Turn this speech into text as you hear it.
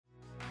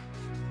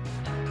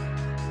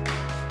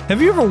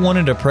Have you ever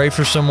wanted to pray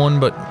for someone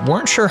but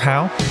weren't sure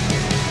how?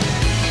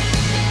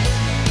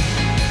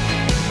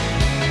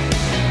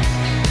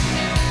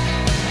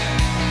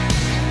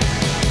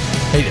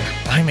 Hey there,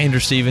 I'm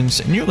Andrew Stevens,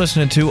 and you're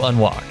listening to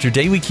Unlocked, your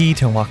daily key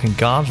to unlocking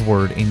God's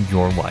Word in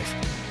your life.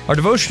 Our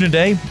devotion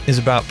today is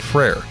about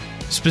prayer,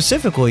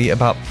 specifically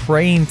about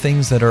praying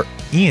things that are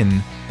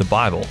in the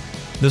Bible.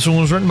 This one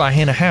was written by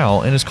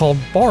Howe and is called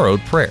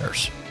Borrowed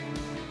Prayers.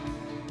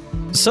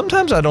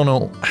 Sometimes I don't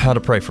know how to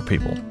pray for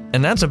people,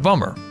 and that's a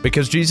bummer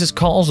because Jesus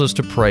calls us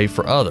to pray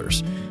for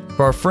others,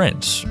 for our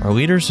friends, our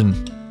leaders,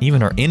 and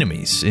even our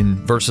enemies in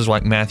verses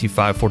like Matthew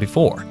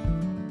 5:44.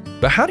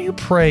 But how do you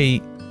pray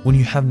when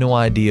you have no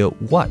idea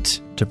what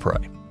to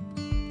pray?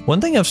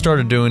 One thing I've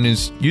started doing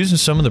is using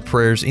some of the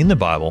prayers in the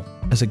Bible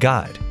as a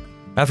guide.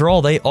 After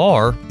all, they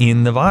are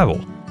in the Bible.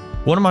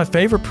 One of my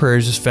favorite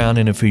prayers is found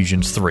in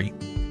Ephesians 3.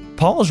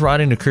 Paul is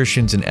writing to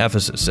Christians in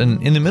Ephesus,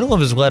 and in the middle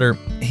of his letter,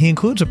 he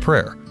includes a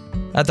prayer.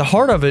 At the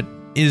heart of it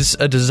is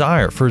a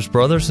desire for his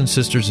brothers and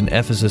sisters in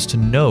Ephesus to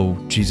know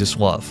Jesus'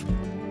 love.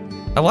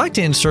 I like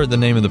to insert the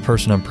name of the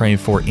person I'm praying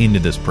for into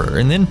this prayer,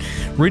 and then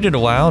read it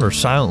aloud or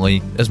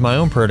silently as my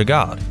own prayer to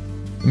God.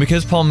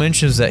 Because Paul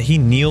mentions that he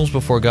kneels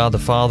before God the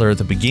Father at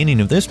the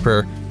beginning of this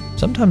prayer,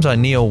 sometimes I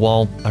kneel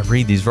while I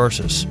read these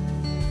verses.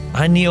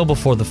 I kneel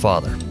before the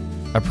Father.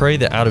 I pray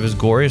that out of his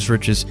glorious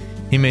riches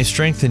he may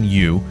strengthen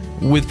you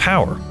with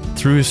power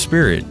through his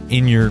Spirit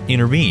in your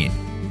inner being,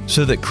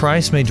 so that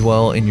Christ may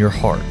dwell in your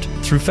heart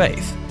through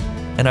faith.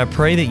 And I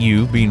pray that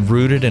you, being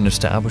rooted and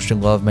established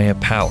in love, may have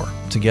power,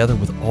 together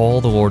with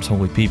all the Lord's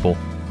holy people,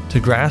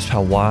 to grasp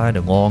how wide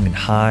and long and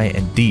high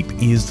and deep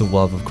is the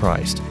love of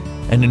Christ,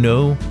 and to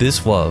know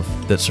this love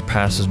that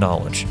surpasses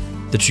knowledge,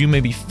 that you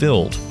may be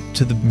filled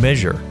to the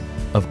measure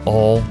of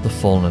all the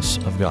fullness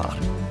of God.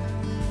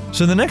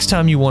 So the next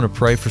time you want to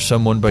pray for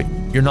someone but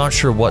you're not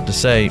sure what to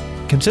say,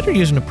 consider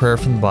using a prayer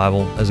from the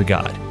Bible as a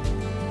guide.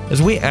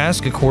 As we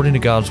ask according to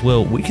God's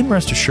will, we can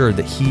rest assured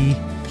that He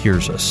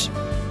hears us.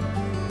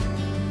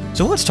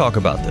 So let's talk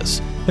about this.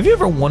 Have you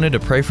ever wanted to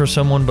pray for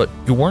someone but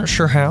you weren't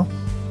sure how?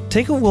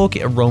 Take a look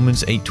at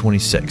Romans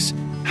 8:26.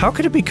 How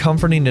could it be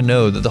comforting to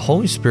know that the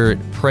Holy Spirit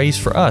prays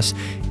for us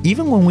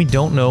even when we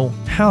don't know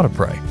how to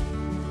pray?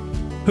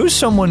 Who's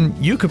someone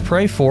you could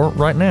pray for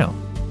right now?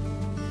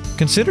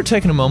 Consider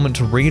taking a moment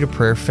to read a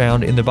prayer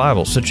found in the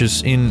Bible, such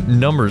as in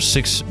Numbers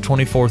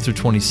 6:24 through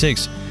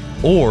 26,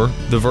 or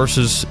the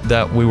verses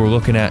that we were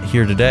looking at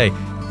here today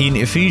in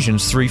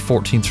Ephesians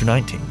 3:14 through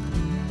 19.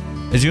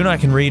 As you and I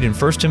can read in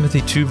 1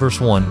 Timothy 2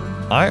 verse 1,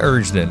 I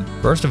urge then,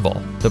 first of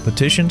all, the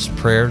petitions,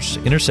 prayers,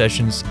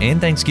 intercessions, and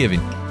thanksgiving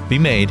be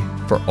made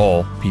for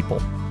all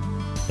people.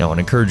 Now, I'd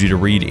encourage you to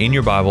read in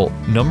your Bible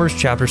Numbers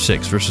chapter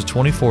 6, verses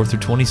 24 through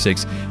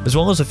 26, as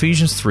well as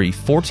Ephesians 3,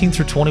 14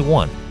 through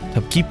 21, to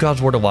help keep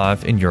God's Word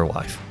alive in your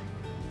life.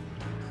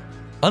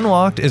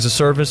 Unlocked is a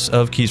service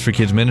of Keys for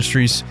Kids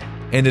Ministries,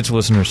 and it's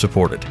listener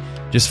supported.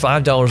 Just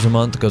 $5 a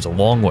month goes a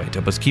long way to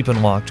help us keep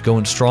Unlocked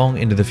going strong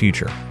into the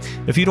future.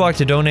 If you'd like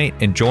to donate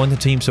and join the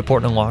team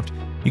supporting Unlocked,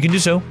 you can do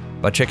so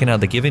by checking out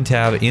the Giving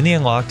tab in the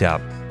Unlocked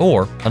app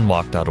or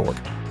unlocked.org.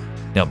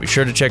 Now, be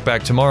sure to check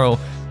back tomorrow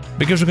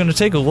because we're going to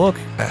take a look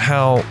at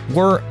how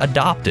we're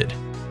adopted.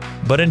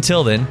 But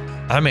until then,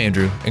 I'm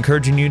Andrew,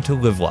 encouraging you to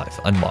live life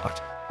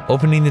unlocked,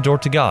 opening the door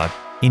to God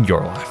in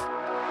your life.